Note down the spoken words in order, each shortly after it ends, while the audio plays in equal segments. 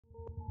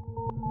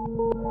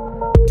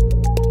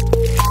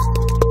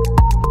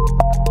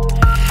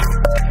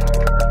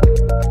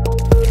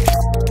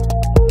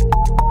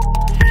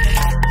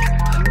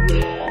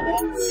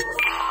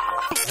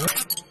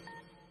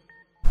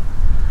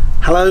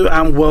Hello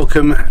and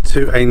welcome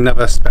to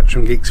another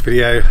Spectrum Geeks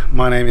video.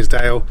 My name is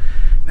Dale.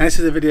 Now this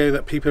is a video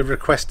that people have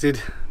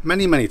requested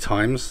many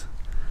times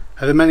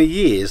over many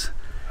years,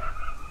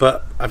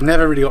 but I've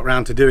never really got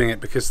around to doing it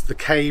because the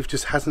cave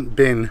just hasn't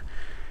been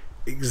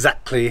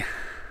exactly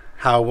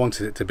how I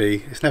wanted it to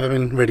be. It's never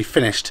been really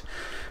finished,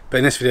 but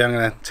in this video I'm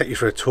going to take you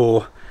for a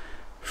tour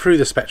through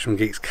the Spectrum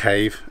Geeks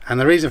Cave, and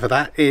the reason for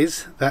that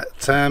is that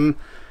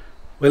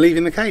we're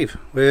leaving the cave.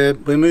 We're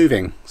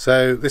moving,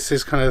 so this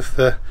is kind of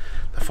the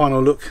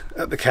final look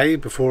at the cave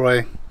before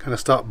I kind of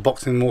start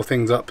boxing more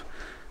things up,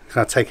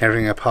 kind of take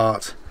everything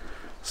apart.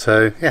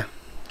 So yeah,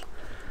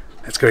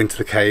 let's go into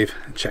the cave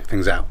and check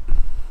things out.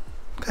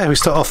 Okay, we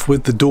start off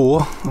with the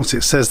door. Obviously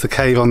it says the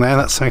cave on there.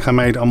 That's something I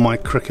made on my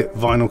Cricut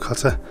vinyl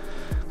cutter.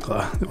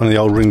 Got one of the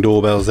old Ring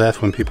doorbells there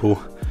for when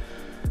people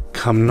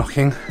come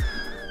knocking.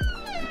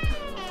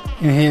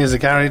 In here is a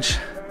garage,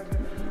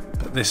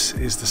 but this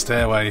is the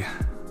stairway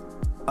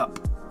up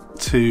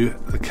to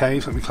the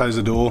cave. So let me close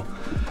the door.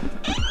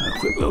 A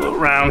quick little look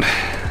around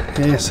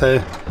here.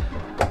 So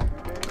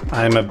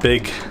I'm a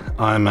big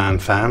Iron Man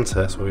fan, so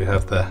that's why we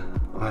have the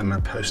Iron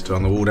Man poster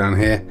on the wall down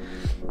here.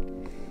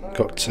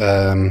 Got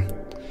the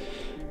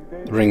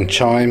Ring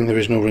Chime, the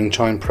original Ring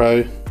Chime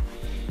Pro,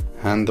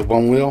 and the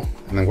one wheel,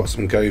 and then got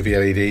some Govee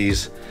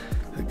LEDs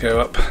that go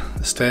up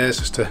the stairs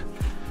just to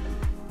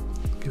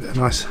give it a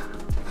nice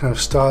kind of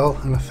style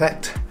and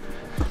effect.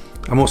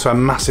 I'm also a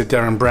massive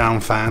Derren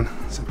Brown fan,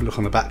 so if you look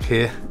on the back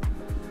here,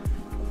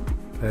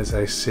 there's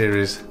a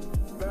series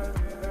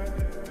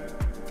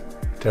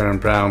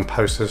Derren Brown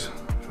posters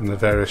from the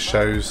various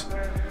shows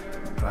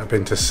that I've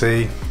been to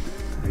see,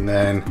 and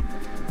then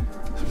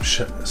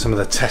some of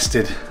the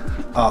tested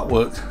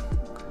artwork,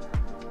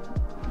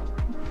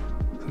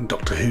 some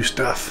Doctor Who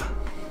stuff.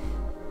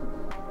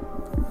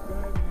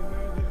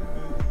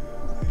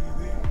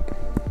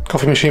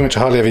 Coffee machine, which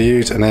I hardly ever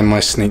use, and then my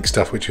sneak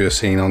stuff, which you have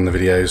seen on the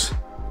videos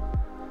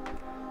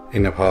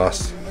in the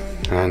past,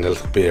 and a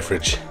little beer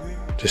fridge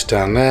just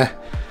down there.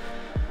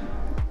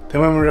 Then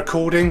when we're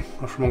recording,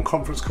 or from on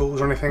conference calls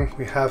or anything,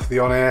 we have the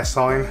on-air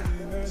sign,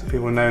 so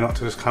people know not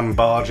to just come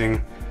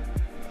barging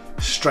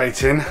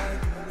straight in.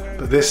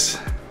 But this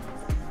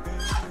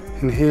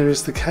in here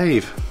is the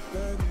cave.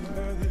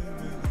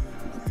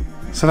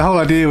 So the whole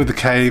idea with the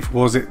cave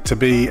was it to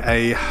be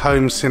a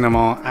home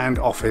cinema and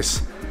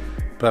office,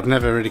 but I've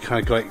never really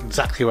kind of got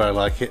exactly where I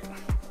like it.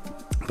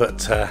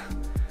 But a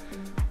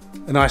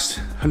nice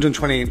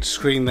 120-inch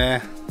screen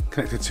there,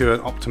 connected to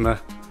an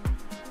Optima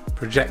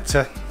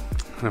projector.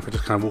 And if we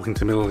just kind of walk into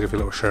the middle, I'll give you a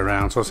little show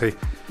around. So obviously,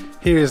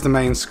 here is the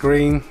main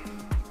screen.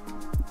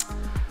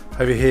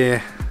 Over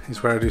here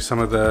is where I do some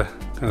of the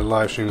kind of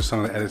live streams, some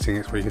of the editing.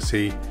 It's where you can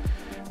see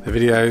the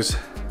videos.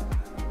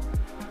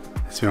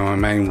 It's my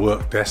main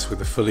work desk with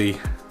the fully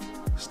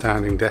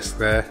standing desk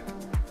there.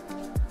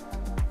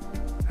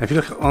 And if you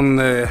look on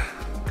the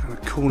kind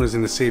of corners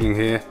in the ceiling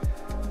here,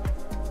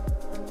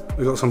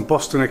 we've got some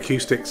Boston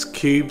Acoustics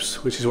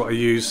cubes, which is what I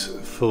use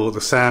for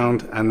the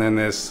sound, and then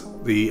there's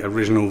the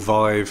original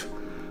Vive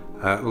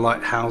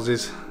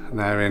lighthouses, and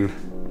they're in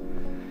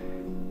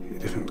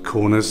different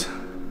corners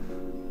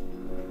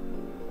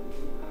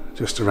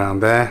just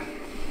around there.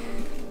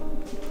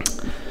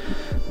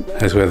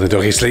 There's where the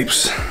doggy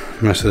sleeps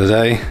most of the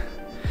day.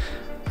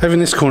 Over in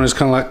this corner is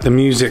kind of like the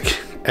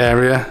music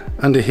area.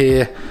 Under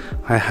here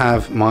I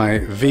have my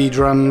V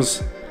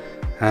drums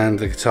and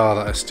the guitar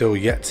that I still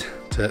yet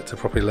to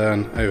properly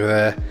learn over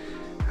there,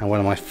 and one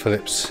of my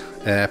Philips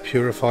air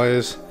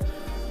purifiers.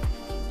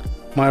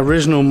 My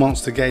original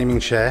Monster gaming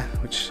chair,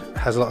 which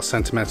has a lot of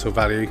sentimental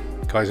value.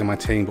 Guys in my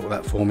team bought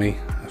that for me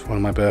for one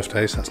of my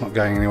birthdays, so that's not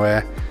going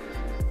anywhere.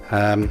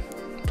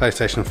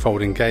 PlayStation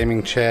folding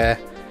gaming chair,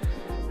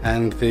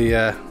 and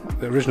the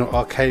original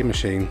arcade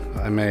machine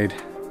that I made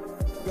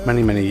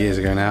many years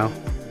ago now,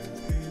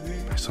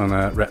 based on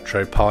a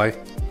retro Pi,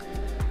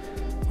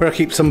 where I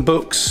keep some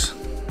books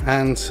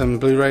and some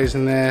Blu-rays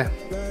in there.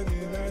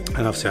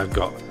 And obviously I've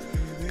got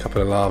a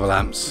couple of lava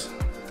lamps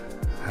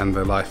and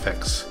the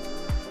LifeX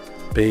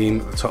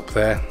beam at the top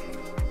there.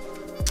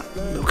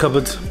 Little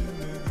cupboard,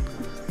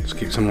 just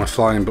keep some of my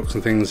flying books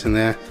and things in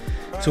there.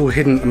 It's all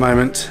hidden at the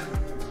moment.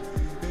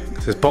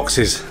 There's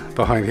boxes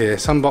behind here.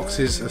 Some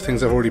boxes of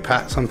things I've already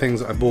packed, some things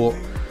that I bought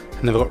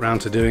and never got around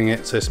to doing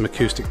it. So some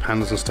acoustic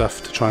panels and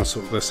stuff to try and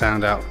sort the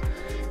sound out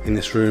in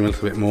this room a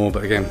little bit more,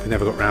 but again, we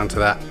never got around to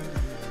that.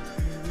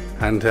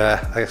 And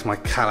I guess my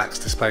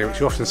Kallax display, which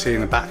you often see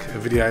in the back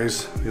of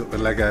videos. You've got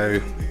the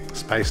Lego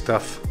space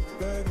stuff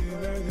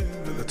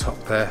at the top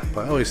there,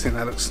 but I always think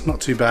that looks not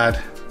too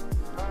bad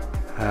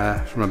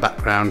from a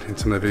background in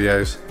some of the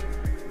videos.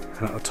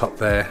 And at the top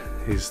there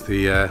is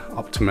the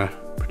Optima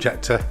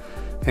projector.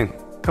 Again,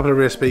 a couple of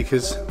rear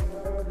speakers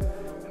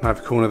in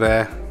either corner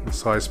there, the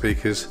side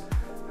speakers,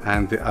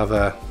 and the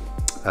other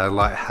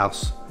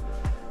lighthouse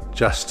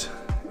just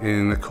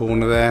in the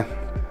corner there.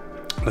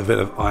 A bit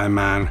of Iron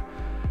Man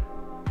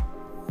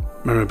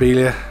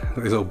memorabilia,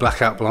 these little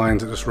blackout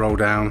blinds that just roll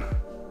down.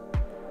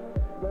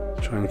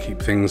 Try and keep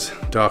things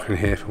dark in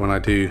here for when I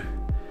do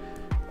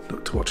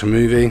look to watch a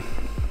movie.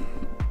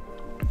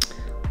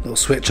 Little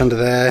switch under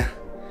there,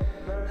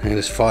 and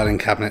just filing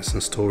cabinets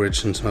and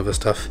storage and some other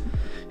stuff.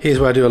 Here's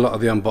where I do a lot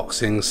of the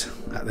unboxings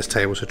at this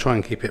table, so try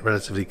and keep it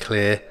relatively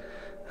clear.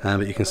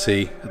 But you can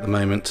see at the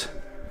moment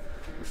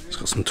it's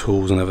got some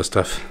tools and other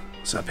stuff.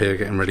 It's up here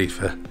getting ready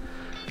for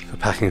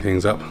packing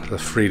things up. The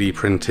 3D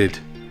printed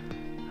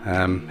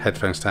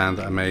headphone stand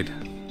that I made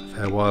a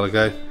fair while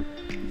ago.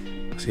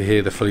 See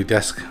here the fully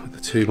desk with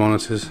the 2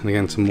 monitors, and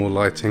again some more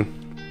lighting.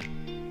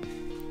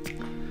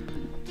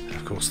 And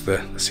of course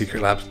the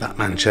Secret Labs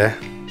Batman chair.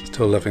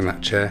 Still loving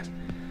that chair.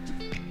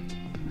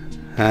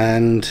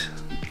 And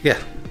yeah,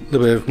 a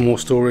little bit of more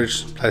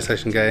storage,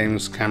 PlayStation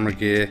games, camera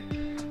gear,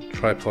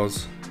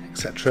 tripods,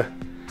 etc.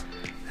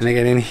 And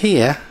again in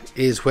here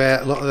is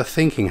where a lot of the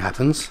thinking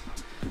happens,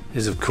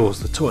 is of course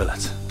the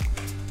toilet.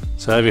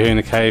 So over here in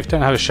the cave,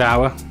 don't have a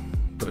shower,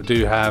 but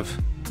do have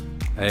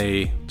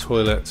a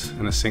toilet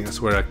and a sink.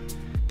 That's where I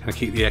kind of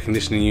keep the air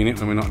conditioning unit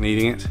when we're not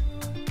needing it.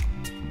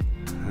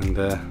 And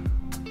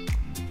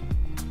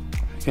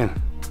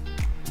again,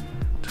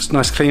 just a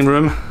nice clean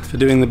room for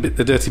doing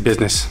the dirty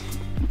business.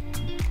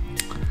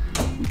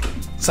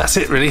 So that's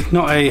it really,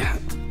 not a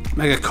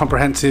mega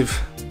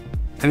comprehensive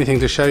anything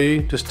to show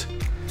you, just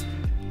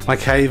my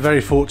cave.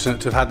 Very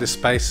fortunate to have had this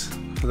space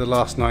for the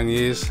last 9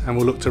 years, and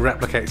we'll look to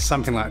replicate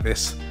something like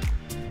this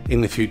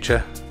in the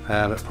future.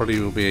 That probably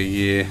will be a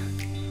year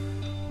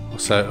or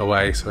so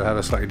away, so we'll have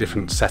a slightly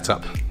different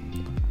setup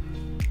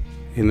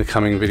in the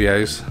coming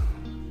videos.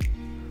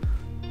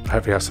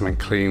 Hopefully have something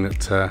clean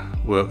that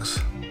works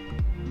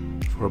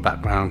for a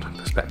background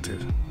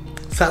perspective.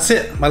 So that's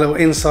it, my little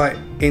insight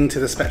into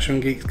the Spectrum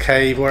Geeks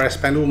Cave, where I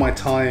spend all my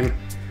time,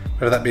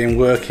 whether that be in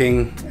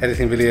working,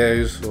 editing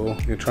videos, or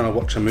trying to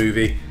watch a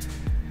movie.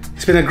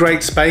 It's been a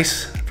great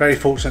space, very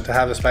fortunate to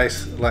have a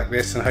space like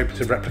this, and hoping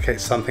to replicate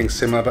something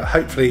similar, but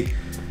hopefully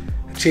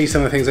achieve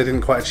some of the things I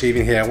didn't quite achieve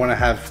in here. I want to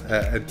have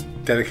a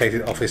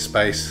dedicated office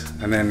space,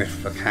 and then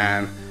if I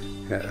can,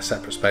 a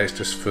separate space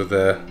just for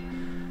the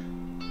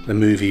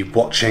movie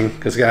watching,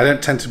 because again, I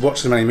don't tend to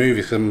watch as many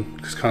movies because I'm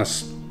just kind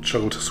of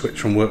struggle to switch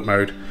from work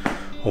mode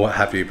or what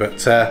have you.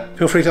 But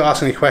feel free to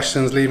ask any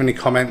questions, leave any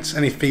comments,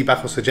 any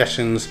feedback or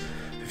suggestions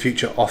for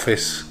future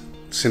office,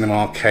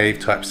 cinema, cave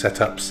type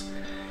setups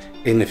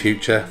in the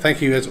future.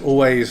 Thank you as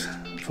always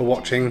for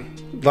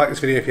watching. Like this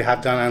video if you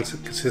have done, and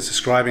consider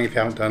subscribing if you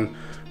haven't done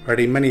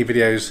already. Many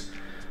videos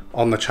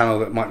on the channel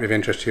that might be of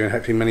interest to you, and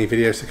hopefully many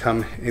videos to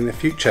come in the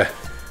future.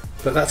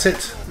 But that's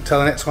it, until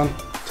the next one,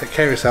 take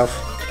care of yourself,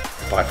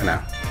 bye for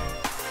now.